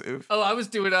Roblox oof. Oh, I was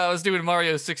doing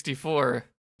Mario 64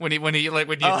 when you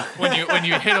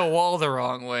hit a wall the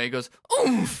wrong way. He goes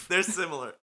oof. They're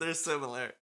similar.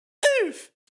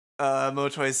 Oof.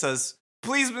 Motoi says,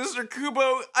 "Please, Mr.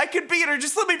 Kubo, I could beat her.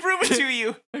 Just let me prove it to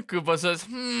you." And Kubo says,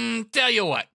 tell you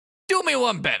what, do me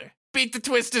one better. Beat the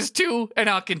Twisters too, and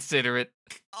I'll consider it.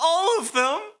 All of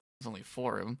them? There's only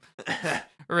 4 of them.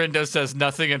 Rindo says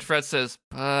nothing, and Fred says,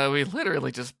 we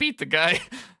literally just beat the guy.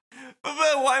 But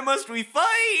why must we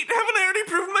fight? Haven't I already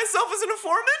proven myself as an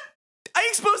informant? I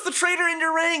exposed the traitor in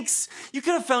your ranks. You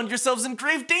could have found yourselves in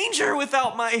grave danger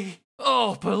without my...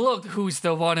 Oh, but look who's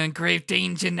the one in grave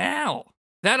danger now.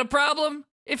 That a problem?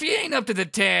 If you ain't up to the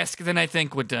task, then I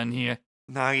think we're done here.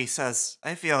 Nagi says,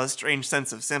 I feel a strange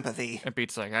sense of sympathy. And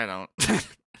Beat's like, I don't.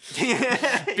 He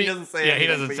doesn't say Yeah, he anything,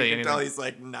 doesn't but say you can tell anything. he's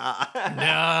like, nah.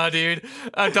 Nah, dude.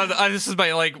 This is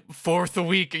my, like, 4th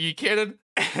week. Are you kidding?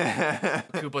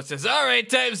 Koopa says, all right,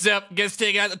 time's up. Guess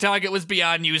taking out the target was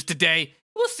beyond use today.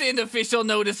 We'll send official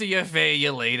notice of your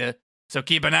failure later. So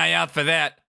keep an eye out for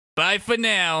that. Bye for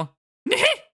now.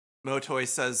 Motoi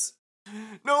says,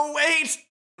 no, wait!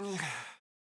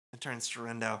 It turns to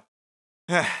Rindo.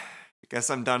 I guess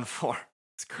I'm done for.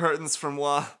 It's curtains from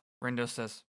Wa. Rindo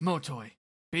says, Motoi,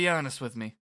 be honest with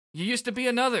me. You used to be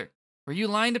another. Were you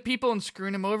lying to people and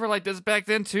screwing them over like this back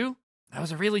then too? I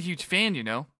was a really huge fan, you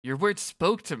know. Your words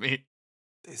spoke to me.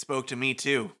 They spoke to me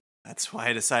too. That's why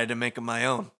I decided to make them my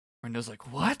own. Rindo's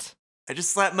like, what? I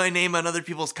just slapped my name on other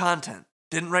people's content.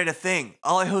 Didn't write a thing.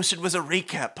 All I hosted was a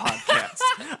recap podcast.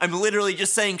 I'm literally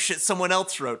just saying shit someone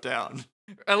else wrote down.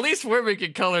 At least we're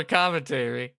making color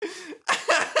commentary.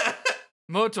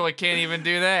 Motoi can't even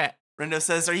do that. Rindo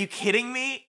says, are you kidding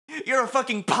me? You're a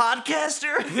fucking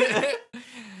podcaster?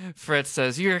 Fred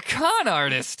says, you're a con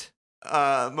artist.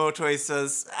 Motoi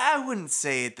says, I wouldn't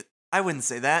say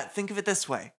that. Think of it this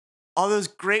way. All those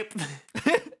great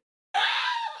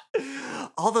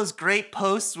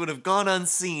posts would have gone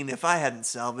unseen if I hadn't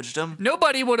salvaged them.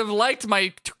 Nobody would have liked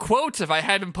my quotes if I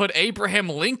hadn't put Abraham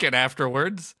Lincoln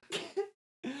afterwards.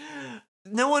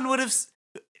 No one would have...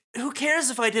 Who cares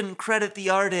if I didn't credit the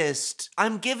artist?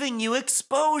 I'm giving you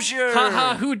exposure.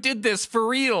 Haha, who did this for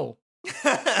real?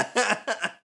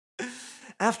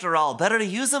 After all, better to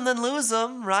use them than lose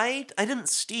them, right? I didn't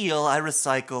steal, I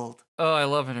recycled. Oh, I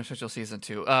love Interstitial Season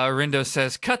 2. Rindo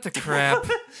says, cut the crap.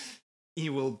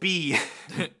 You will be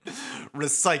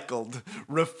recycled,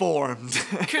 reformed.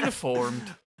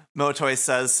 Conformed. Motoi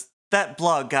says, that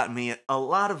blog got me a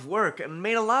lot of work and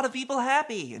made a lot of people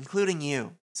happy, including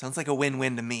you. Sounds like a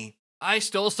win-win to me. I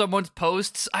stole someone's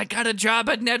posts. I got a job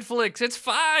at Netflix. It's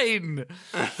fine.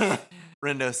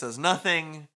 Rindo says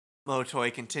nothing.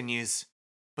 Motoi continues,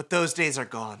 but those days are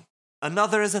gone.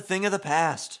 Another is a thing of the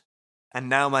past. And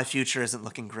now my future isn't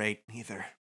looking great, either.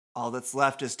 All that's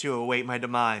left is to await my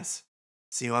demise.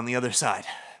 See you on the other side.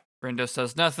 Rindo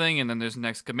says nothing, and then there's an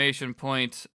exclamation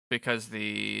point because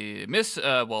there's an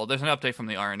update from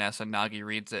the RNS, and Nagi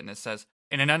reads it, and it says,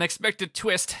 in an unexpected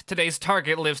twist, today's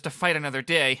target lives to fight another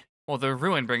day, while the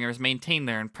Ruinbringers maintain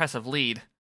their impressive lead.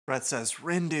 Brett says,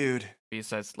 Rindude. B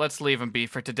says, let's leave him be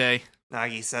for today.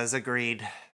 Nagi says, agreed.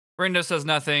 Rindo says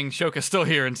nothing. Shoka's still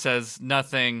here and says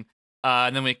nothing.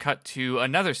 And then we cut to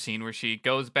another scene where she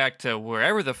goes back to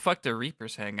wherever the fuck the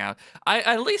Reapers hang out.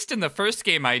 At least in the first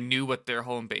game, I knew what their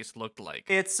home base looked like.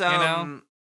 It's, you know?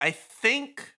 I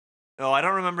think... Oh, I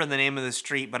don't remember the name of the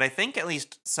street, but I think at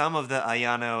least some of the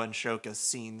Ayano and Shoka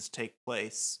scenes take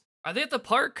place. Are they at the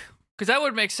park? Because that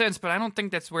would make sense, but I don't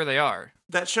think that's where they are.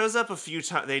 That shows up a few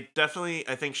times. They definitely,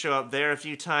 I think, show up there a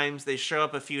few times. They show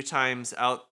up a few times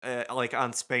out, like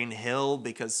on Spain Hill,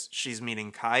 because she's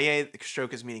meeting Kaie.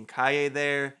 Shoka's meeting Kaie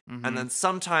there. Mhm. And then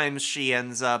sometimes she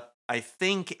ends up, I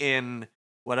think, in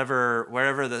whatever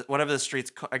the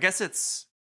streets. I guess it's...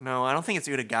 No, I don't think it's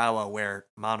Utagawa where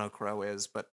Monocro is,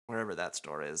 but wherever that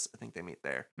store is, I think they meet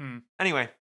there. Anyway,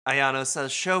 Ayano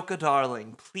says, Shoka,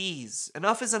 darling, please,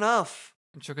 enough is enough.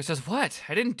 And Shoka says, what?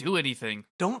 I didn't do anything.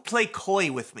 Don't play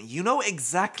coy with me. You know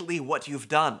exactly what you've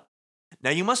done. Now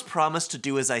you must promise to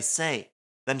do as I say.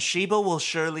 Then Shiba will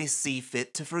surely see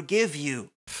fit to forgive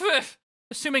you. Pfft.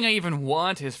 Assuming I even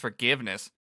want his forgiveness.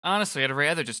 Honestly, I'd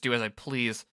rather just do as I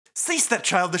please. Cease that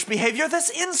childish behavior this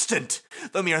instant!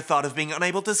 The mere thought of being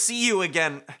unable to see you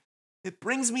again. It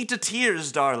brings me to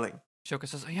tears, darling. Shoka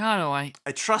says, Ayano, I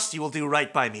trust you will do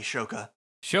right by me, Shoka.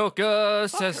 Shoka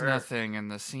says her. nothing, and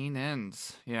the scene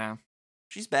ends. Yeah.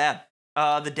 She's bad.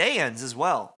 The day ends as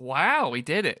well. Wow, we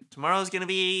did it. Tomorrow's gonna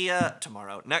be,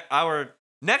 our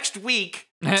next week,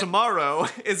 tomorrow,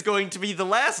 is going to be the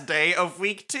last day of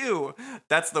week 2.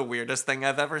 That's the weirdest thing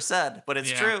I've ever said, but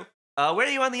it's Yeah. true. Where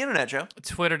are you on the internet, Joe?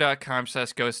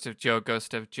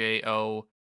 Twitter.com/ghostofjoe,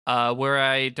 where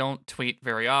I don't tweet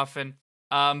very often.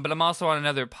 But I'm also on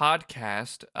another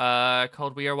podcast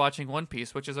called We Are Watching One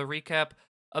Piece, which is a recap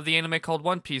of the anime called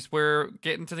One Piece. We're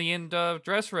getting to the end of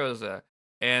Dressrosa.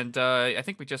 And I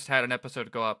think we just had an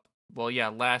episode go up,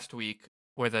 last week,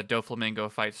 where the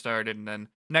Doflamingo fight started. And then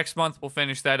next month we'll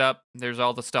finish that up. There's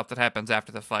all the stuff that happens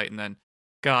after the fight. And then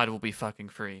God will be fucking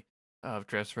free of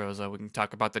Dressrosa. We can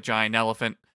talk about the giant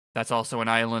elephant. That's also an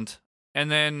island.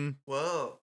 And then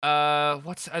Whoa.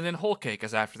 And then Whole Cake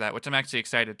is after that, which I'm actually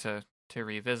excited to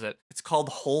revisit. It's called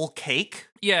Whole Cake?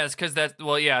 Yeah, it's because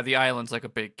the island's like a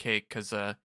big cake because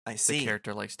I the see.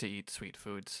 character likes to eat sweet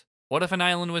foods. What if an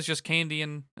island was just candy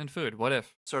and food? What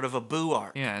if? Sort of a boo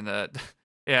arc. Yeah, and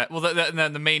yeah, well,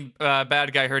 the main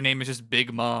bad guy, her name is just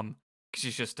Big Mom.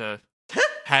 She's just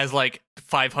has like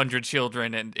 500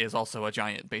 children and is also a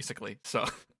giant, basically. So,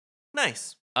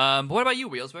 Nice. but what about you,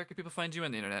 Wheels? Where can people find you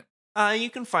on the internet? You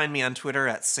can find me on Twitter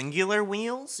at Singular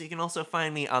Wheels. You can also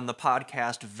find me on the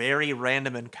podcast Very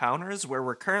Random Encounters, where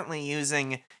we're currently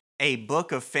using a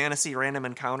book of fantasy random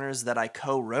encounters that I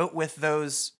co-wrote with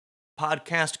those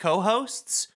podcast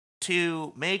co-hosts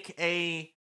to make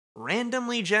a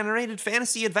randomly generated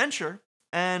fantasy adventure,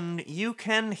 and you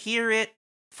can hear it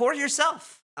for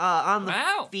yourself on the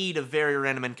Wow. feed of Very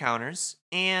Random Encounters,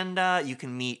 and you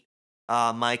can meet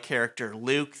my character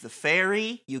Luke the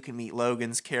Fairy. You can meet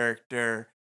Logan's character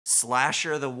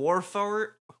Slasher the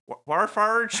Warforged.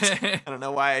 I don't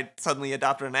know why I suddenly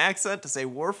adopted an accent to say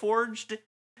Warforged.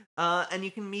 And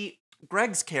you can meet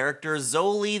Greg's character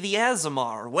Zoli the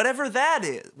Azamar. Whatever that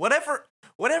is. Whatever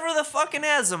the fucking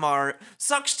Azamar.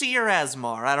 Sucks to your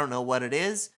Azmar. I don't know what it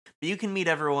is. But you can meet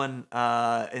everyone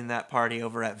in that party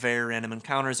over at Very Random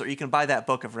Encounters, or you can buy that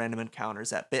book of Random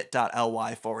Encounters at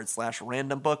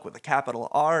bit.ly/random book with a capital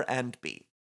R and B.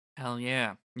 Hell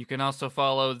yeah. You can also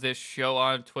follow this show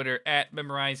on Twitter at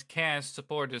MemorizeCast.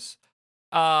 Support us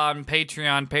on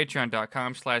Patreon,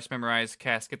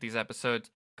 patreon.com/MemorizeCast. Get these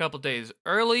episodes a couple days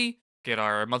early. Get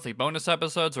our monthly bonus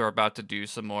episodes. We're about to do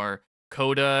some more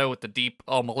Coda with the Deep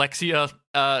Almalexia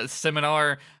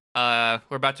seminar. We're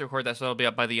about to record that, so it'll be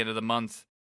up by the end of the month.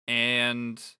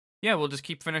 And yeah, we'll just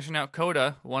keep finishing out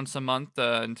Coda once a month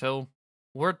until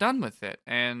we're done with it.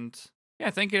 And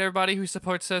yeah, thank you to everybody who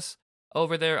supports us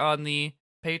over there on the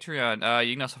Patreon.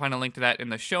 You can also find a link to that in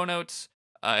the show notes,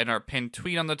 in our pinned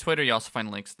tweet on the Twitter. You also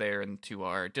find links there into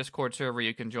our Discord server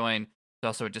you can join.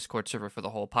 There's also a Discord server for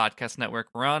the whole podcast network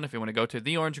we're on. If you want to go to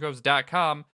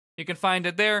theorangegroves.com, you can find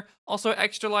it there. Also,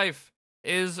 Extra Life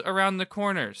is around the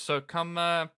corner, so come,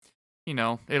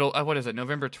 it'll, what is it,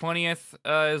 November 20th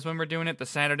is when we're doing it, the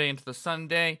Saturday into the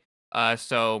Sunday.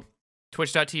 So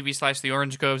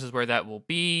twitch.tv/theorangegroves is where that will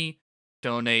be.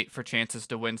 Donate for chances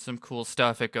to win some cool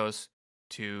stuff. It goes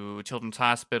to children's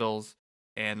hospitals,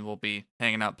 and we'll be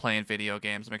hanging out playing video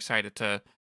games. I'm excited to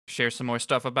share some more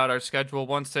stuff about our schedule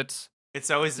once it's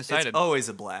decided. Always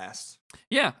a blast.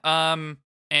 Yeah.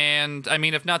 And I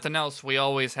mean, if nothing else, we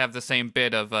always have the same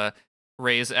bit of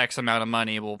raise X amount of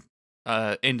money. We'll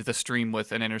end the stream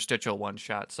with an interstitial one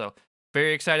shot. So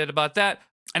very excited about that.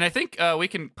 And I think we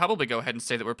can probably go ahead and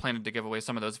say that we're planning to give away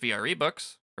some of those VRE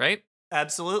books, right?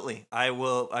 Absolutely.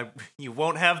 You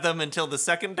won't have them until the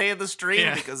second day of the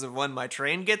stream because of when my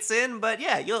train gets in, but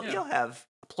yeah, you'll have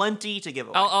plenty to give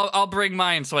away. I'll bring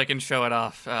mine so I can show it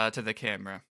off to the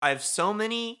camera. I have so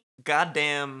many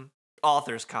goddamn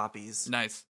author's copies.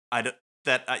 Nice.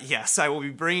 Yes, I will be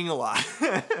bringing a lot.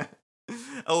 I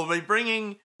will be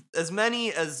bringing as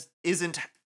many as isn't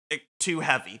too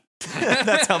heavy.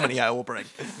 That's how many I will bring.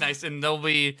 Nice, and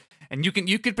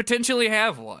you could potentially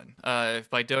have one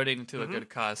by donating to a good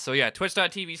cause. So yeah,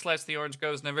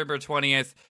 twitch.tv/theorangegroves, November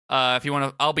 20th. If you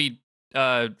want to, I'll be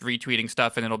retweeting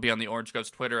stuff, and it'll be on the Orange Groves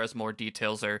Twitter as more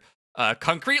details are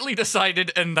concretely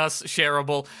decided and thus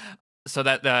shareable. So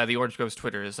that the Orange Groves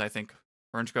Twitter is, I think,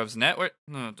 Orange Groves Net.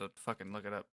 Fucking look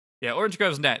it up. Yeah, Orange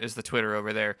Groves Net is the Twitter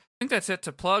over there. I think that's it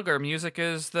to plug. Our music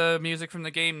is the music from the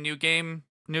game, new game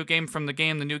from the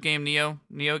game, the new game, Neo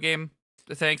game,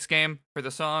 the thanks game for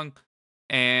the song,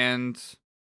 and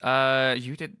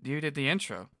you did the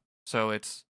intro. So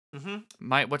it's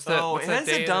what's it has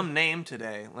day a dumb name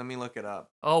today. Let me look it up.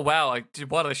 Oh wow,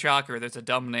 what a shocker! There's a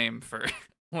dumb name for.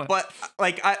 But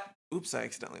I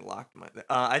accidentally locked my.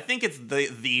 I think it's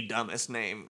the dumbest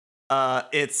name.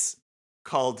 It's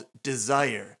called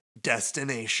Desire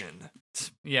Destination.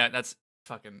 Yeah, that's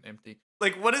fucking empty.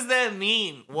 Like, what does that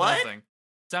mean? What? Nothing.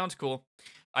 Sounds cool.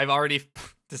 I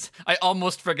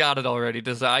almost forgot it already.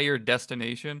 Desire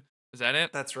Destination. Is that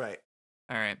it? That's right.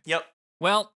 All right. Yep.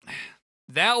 Well,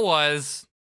 that was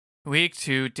week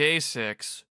 2, day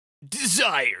 6.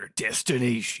 Desire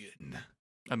Destination.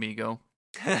 Amigo.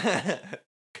 Que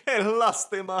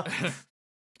lástima.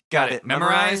 Got it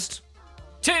memorized?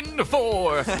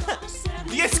 10-4.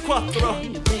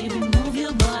 10-4. Baby, move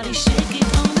your body, shake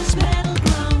it on this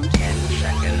battleground. 10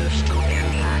 seconds to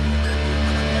impact.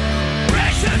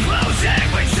 Race the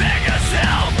closing, we sing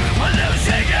yourself. We're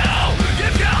losing you.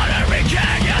 You've gotta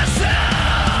regain yourself.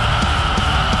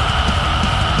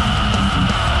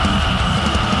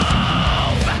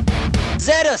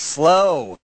 Zeta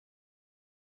slow.